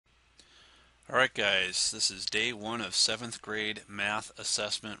Alright guys, this is day one of 7th grade math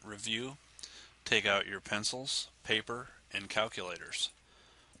assessment review. Take out your pencils, paper, and calculators.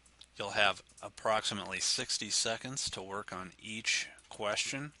 You'll have approximately 60 seconds to work on each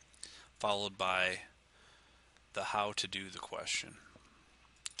question, followed by the how to do the question.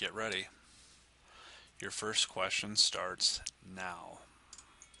 Get ready. Your first question starts now.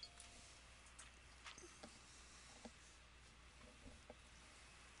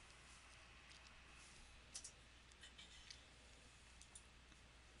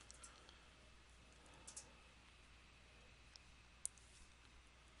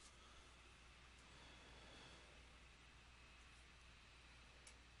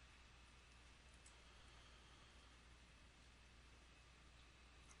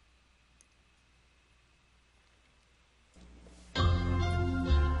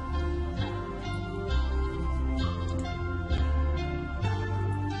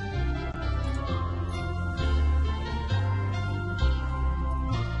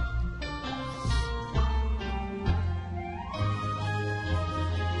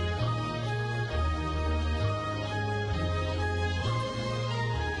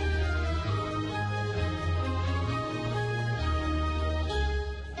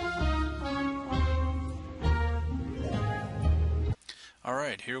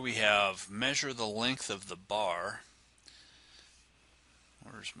 Alright, here we have measure the length of the bar.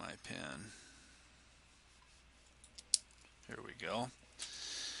 Where's my pen? Here we go.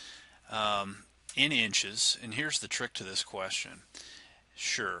 In inches, and here's the trick to this question.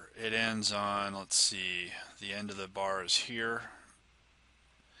 Sure, it ends on, let's see, the end of the bar is here,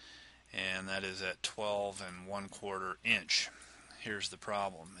 and that is at 12 1/4 inch. Here's the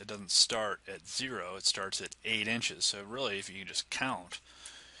problem. It doesn't start at 0, it starts at 8 inches. So really, if you just count,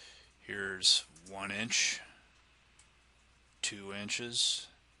 here's 1 inch, 2 inches,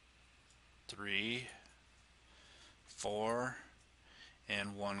 3, 4,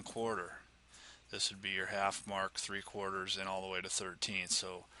 and 1/4. This would be your half mark, 3/4, and all the way to 13.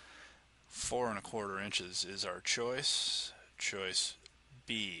 So 4 1/4 inches is our choice. Choice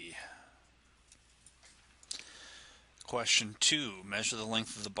B. Question 2. Measure the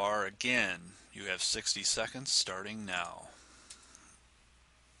length of the bar again. You have 60 seconds starting now.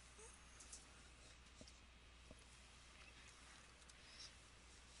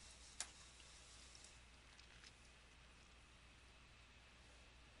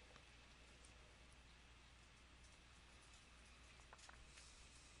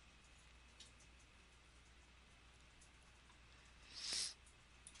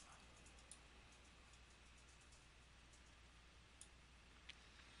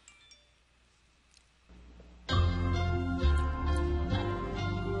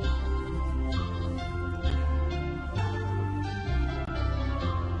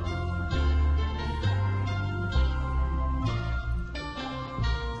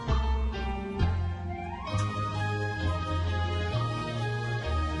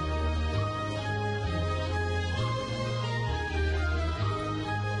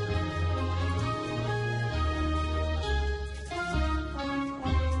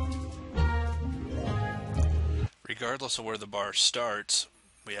 Regardless of where the bar starts,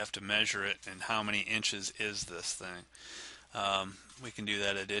 we have to measure it, and how many inches is this thing. We can do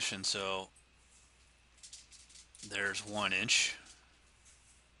that addition. So there's 1 inch,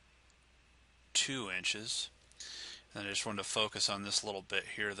 2 inches, and I just wanted to focus on this little bit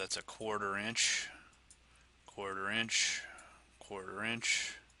here. That's a 1/4 inch, 1/4 inch, 1/4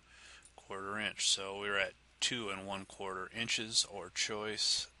 inch, 1/4 inch. So we're at 2 1/4 inches, or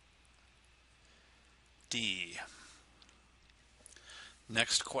choice D.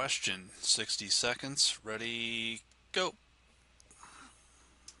 Next question, 60 seconds, ready, go.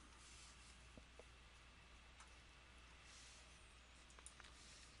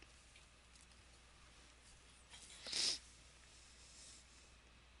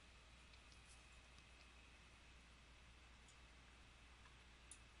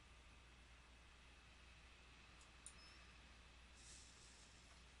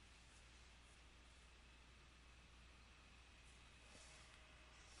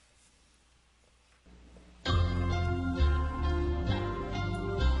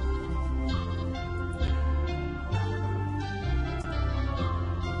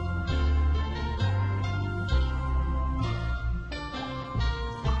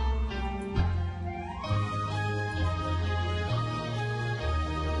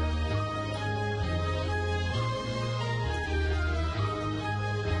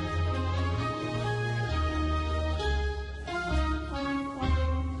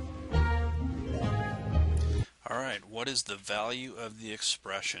 what is the value of the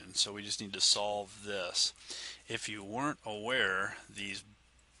expression? So we just need to solve this. If you weren't aware, these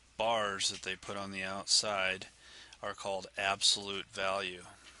bars that they put on the outside are called absolute value.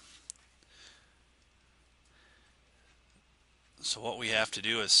 So what we have to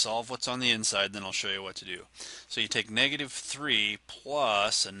do is solve what's on the inside, then I'll show you what to do. So you take negative 3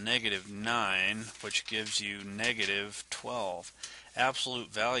 plus a negative 9, which gives you negative 12.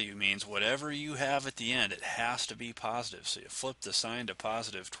 Absolute value means whatever you have at the end, it has to be positive. So you flip the sign to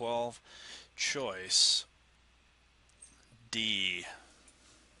positive 12. Choice D.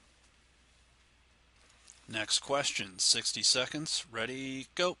 Next question, 60 seconds, ready,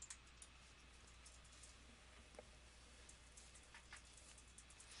 go.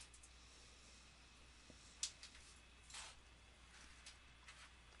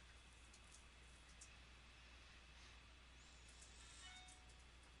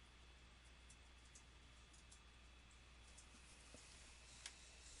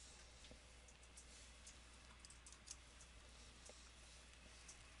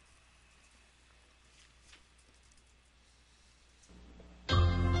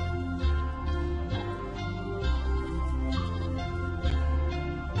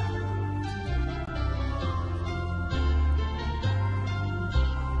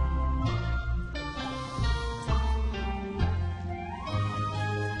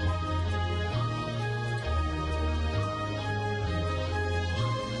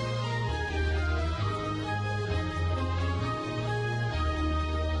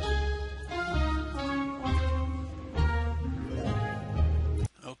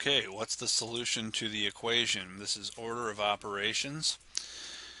 Okay, what's the solution to the equation? This is order of operations.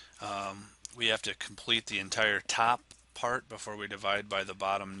 We have to complete the entire top part before we divide by the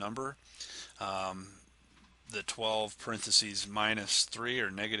bottom number. The 12 parentheses minus 3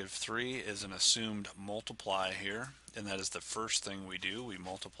 or negative 3 is an assumed multiply here, and that is the first thing we do. We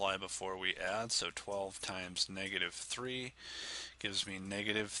multiply before we add, so 12 times negative 3 gives me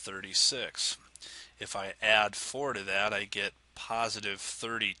negative 36. If I add 4 to that, I get positive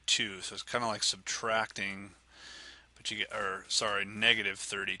 32. So it's kind of like subtracting, but you get, or sorry, negative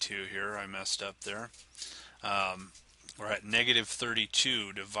 32 here. I messed up there. We're at negative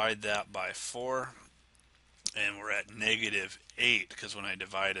 32. Divide that by 4, and we're at negative 8, because when I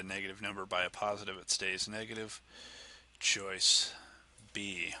divide a negative number by a positive, it stays negative. Choice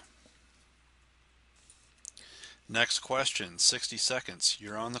B. Next question, 60 seconds.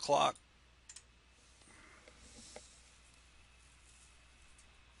 You're on the clock.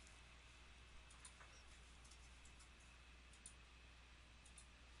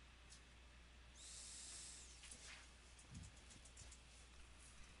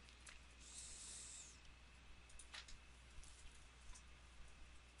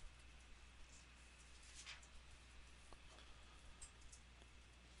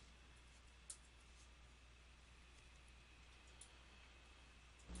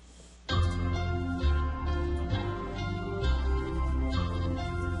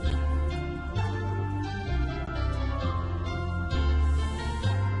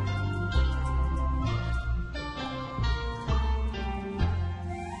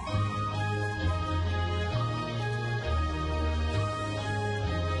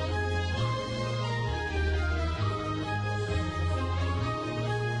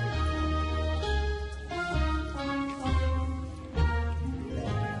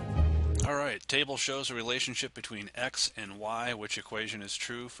 Table shows a relationship between x and y, which equation is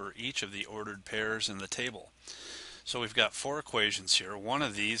true for each of the ordered pairs in the table. So we've got 4 equations here. One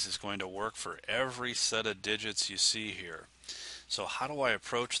of these is going to work for every set of digits you see here. So how do I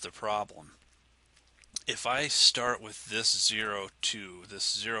approach the problem? If I start with this 0, 2,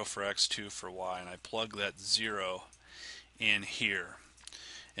 this 0 for x, 2 for y, and I plug that 0 in here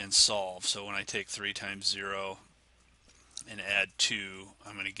and solve. So when I take 3 times 0 and add 2,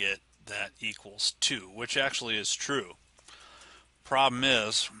 I'm going to get that equals 2, which actually is true. Problem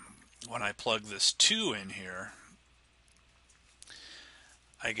is, when I plug this 2 in here,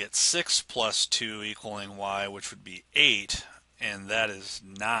 I get 6 plus 2 equaling y, which would be 8, and that is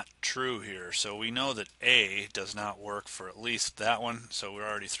not true here. So we know that A does not work for at least that one, so we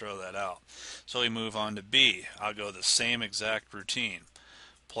already throw that out. So we move on to B. I'll go the same exact routine.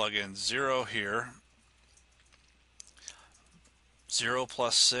 Plug in 0 here. 0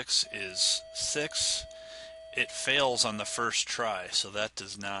 plus 6 is 6. It fails on the first try, so that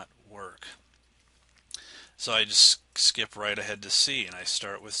does not work. So I just skip right ahead to C, and I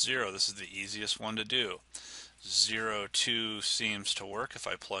start with 0. This is the easiest one to do. 0, 2 seems to work. If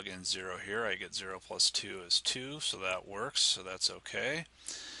I plug in 0 here, I get 0 plus 2 is 2, so that works, so that's okay.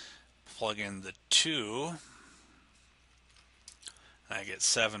 Plug in the 2. I get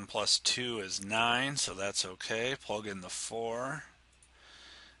 7 plus 2 is 9, so that's okay. Plug in the 4.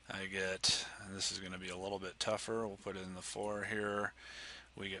 I get, this is going to be a little bit tougher. We'll put in the 4 here.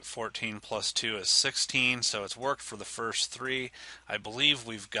 We get 14 plus 2 is 16, so it's worked for the first three. I believe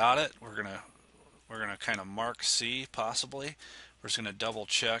we've got it. We're gonna kind of mark C possibly. We're just gonna double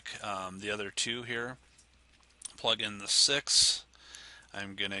check the other two here. Plug in the 6.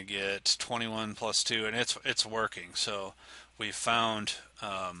 I'm gonna get 21 plus 2, and it's working. So we found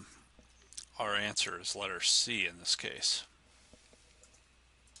our answer is letter C in this case.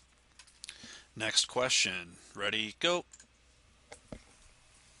 Next question. Ready, go.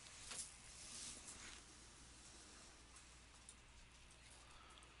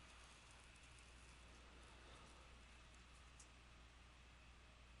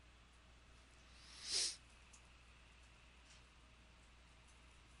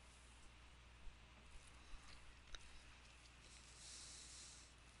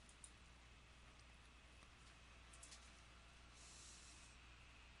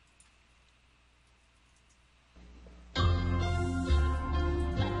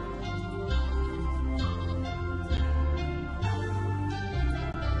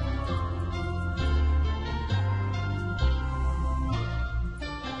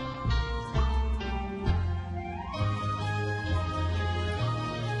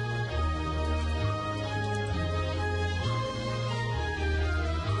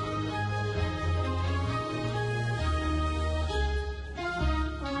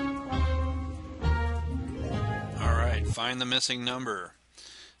 Find the missing number.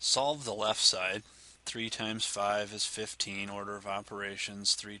 Solve the left side. 3 times 5 is 15. Order of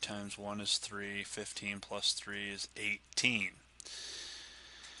operations. 3 times 1 is 3. 15 plus 3 is 18.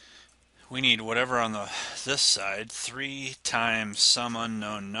 We need whatever on this side. 3 times some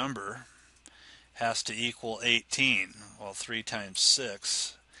unknown number has to equal 18. Well, 3 times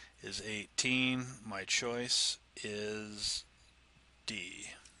 6 is 18. My choice is D.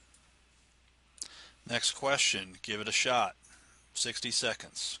 Next question, give it a shot. 60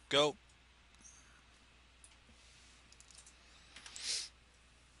 seconds. Go.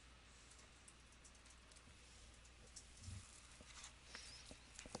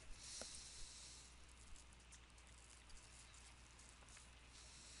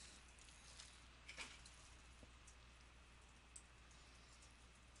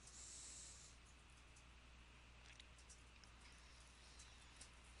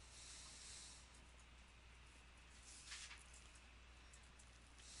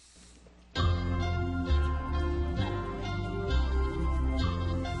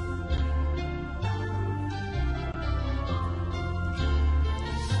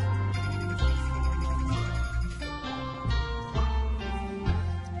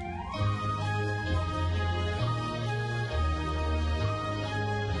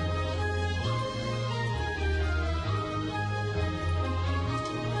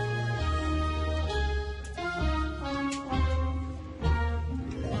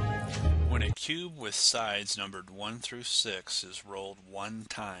 When a cube with sides numbered 1 through 6 is rolled one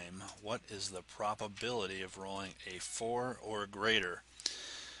time, what is the probability of rolling a 4 or greater?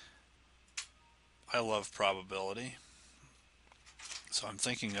 I love probability. So I'm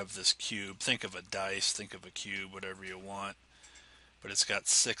thinking of this cube. Think of a dice, think of a cube, whatever you want. But it's got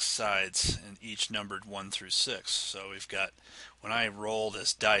 6 sides and each numbered 1 through 6. So we've got, when I roll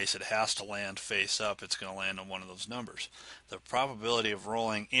this dice, it has to land face up. It's going to land on one of those numbers. The probability of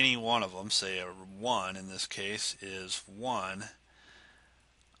rolling any one of them, say a 1 in this case, is 1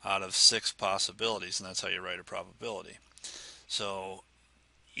 out of 6 possibilities, and that's how you write a probability. So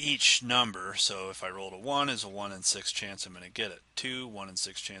each number, so if I rolled a 1, is a 1 in 6 chance I'm going to get it. 2, 1 in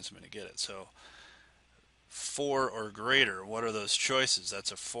 6 chance I'm going to get it. So 4 or greater, what are those choices?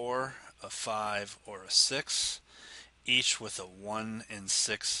 That's a 4, a 5, or a 6, each with a 1 in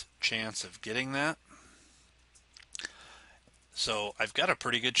 6 chance of getting that. So I've got a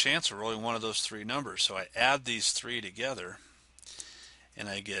pretty good chance of rolling one of those three numbers. So I add these three together and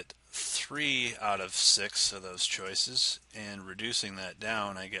I get 3 out of 6 of those choices, and reducing that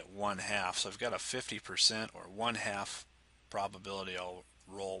down I get 1/2. So I've got a 50% or 1/2 probability I'll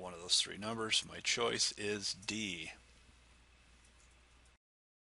roll one of those three numbers. My choice is D.